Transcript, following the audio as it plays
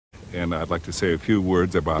and I'd like to say a few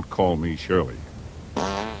words about Call Me Shirley.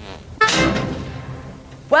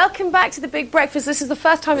 Welcome back to The Big Breakfast. This is the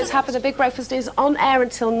first time it's happened. The Big Breakfast is on air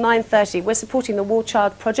until 9:30. We're supporting the War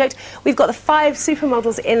Child Project. We've got the 5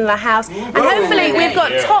 supermodels in the house. And hopefully we've got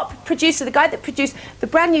top producer, the guy that produced the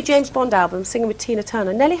brand new James Bond album, singing with Tina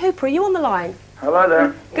Turner. Nelly Hooper, are you on the line? Hello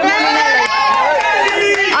there. Good morning, Nelly.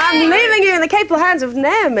 I'm leaving you in the capable hands of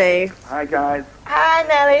Naomi. Hi, guys. Hi,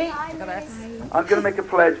 Nelly. Hi, Nelly. I'm going to make a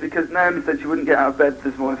pledge because Naomi said she wouldn't get out of bed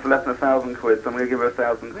this morning for less than 1,000 quid, so I'm going to give her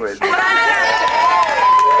 1,000 quid.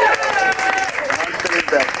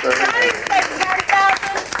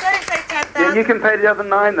 Yeah, you can pay the other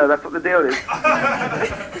 9 though, that's what the deal is.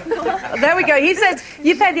 There we go. He said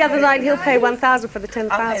you pay the other 9, he'll pay 1,000 for the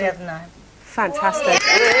 10,000. I'll pay the other 9. Fantastic.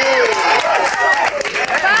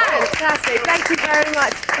 Fantastic. Thank you very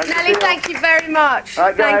much. Nelly, thank you very much.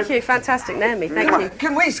 Right, thank you. Fantastic, Naomi. Thank you.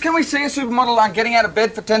 Can we see a supermodel like getting out of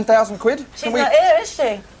bed for 10,000 quid? She's not here, is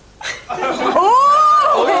she?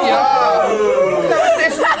 Oh, yeah.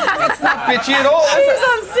 It's not bitchy at all. She's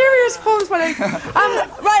on serious forms, buddy.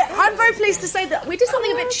 Right, I'm very pleased to say that we did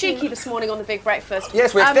something a bit cheeky this morning on The Big Breakfast.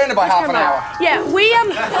 Yes, we extended by half an hour. Yeah, we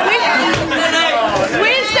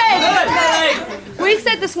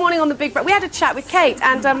said this morning on The Big Breakfast, we had a chat with Kate,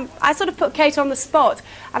 and I sort of put Kate on the spot,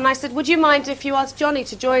 and I said, would you mind if you asked Johnny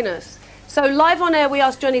to join us? So live on air, we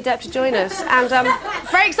asked Johnny Depp to join us, and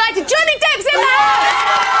very excited, Johnny Depp's in the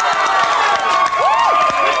house!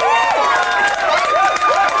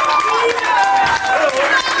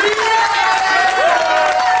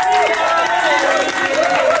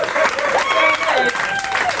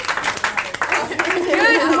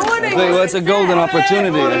 Good morning. Well, it's a golden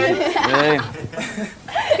opportunity.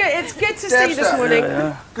 It's good to see you this morning.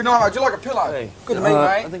 Good night, mate. Would you like a pillow? Hey. Good to meet you,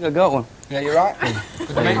 mate. I think I got one. Yeah, you're right. Good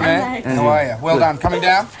to meet you, man. How are you? Well done. Coming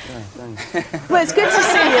down? Well, it's good to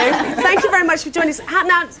see you. Thank you very much for joining us.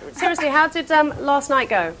 Now, seriously, how did last night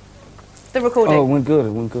go? The recording? Oh, it went good.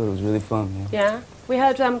 It went good. It was really fun. Yeah? We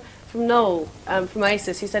heard from Noel, from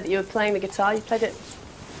Oasis. He said that you were playing the guitar. You played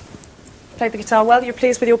the guitar well. You were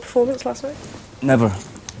pleased with your performance last night? Never.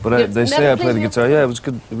 But they say I played the guitar. Performance? Yeah, it was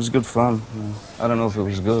good. It was good fun. I don't know if it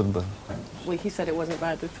was good, but... Well, he said it wasn't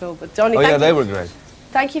bad at all. But Johnny, they were great.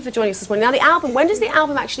 Thank you for joining us this morning. Now, the album, when does the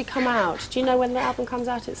album actually come out? Do you know when the album comes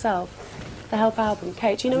out itself? The Help album.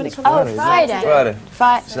 Kate, do you know when it comes out? Oh, Friday.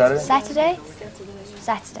 Saturday?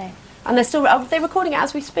 Saturday. And are they recording it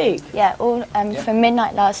as we speak? Yeah, all from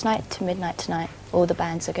midnight last night to midnight tonight, all the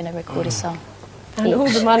bands are going to record a song. And all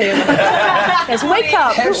the money. Yes, wake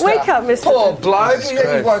up, Mr. Poor bloke. He's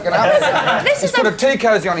woken up. He's put a tea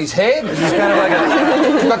cozy on his head. It's kind of like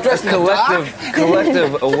a He got dressed in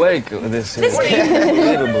collective awake. This is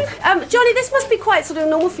unbelievable. Johnny, this must be quite sort of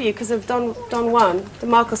normal for you because of Don Juan, the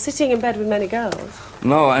Markle, sitting in bed with many girls.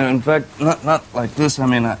 No, in fact, not like this. I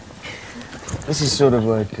mean, this is sort of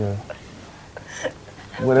like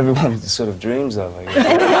what everyone sort of dreams of, I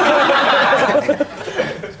guess.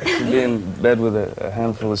 Be in bed with a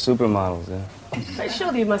handful of supermodels, yeah. But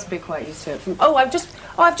surely you must be quite used to it. I've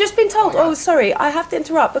just been told. Oh, sorry, I have to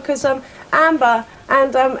interrupt because Amber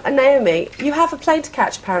and Naomi, you have a plane to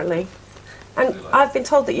catch apparently, and I've been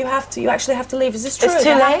told that you actually have to leave. Is this true? It's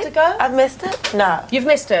too You late. have to go? I've missed it? No. You've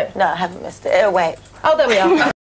missed it? No, I haven't missed it. It'll wait. Oh, there we are.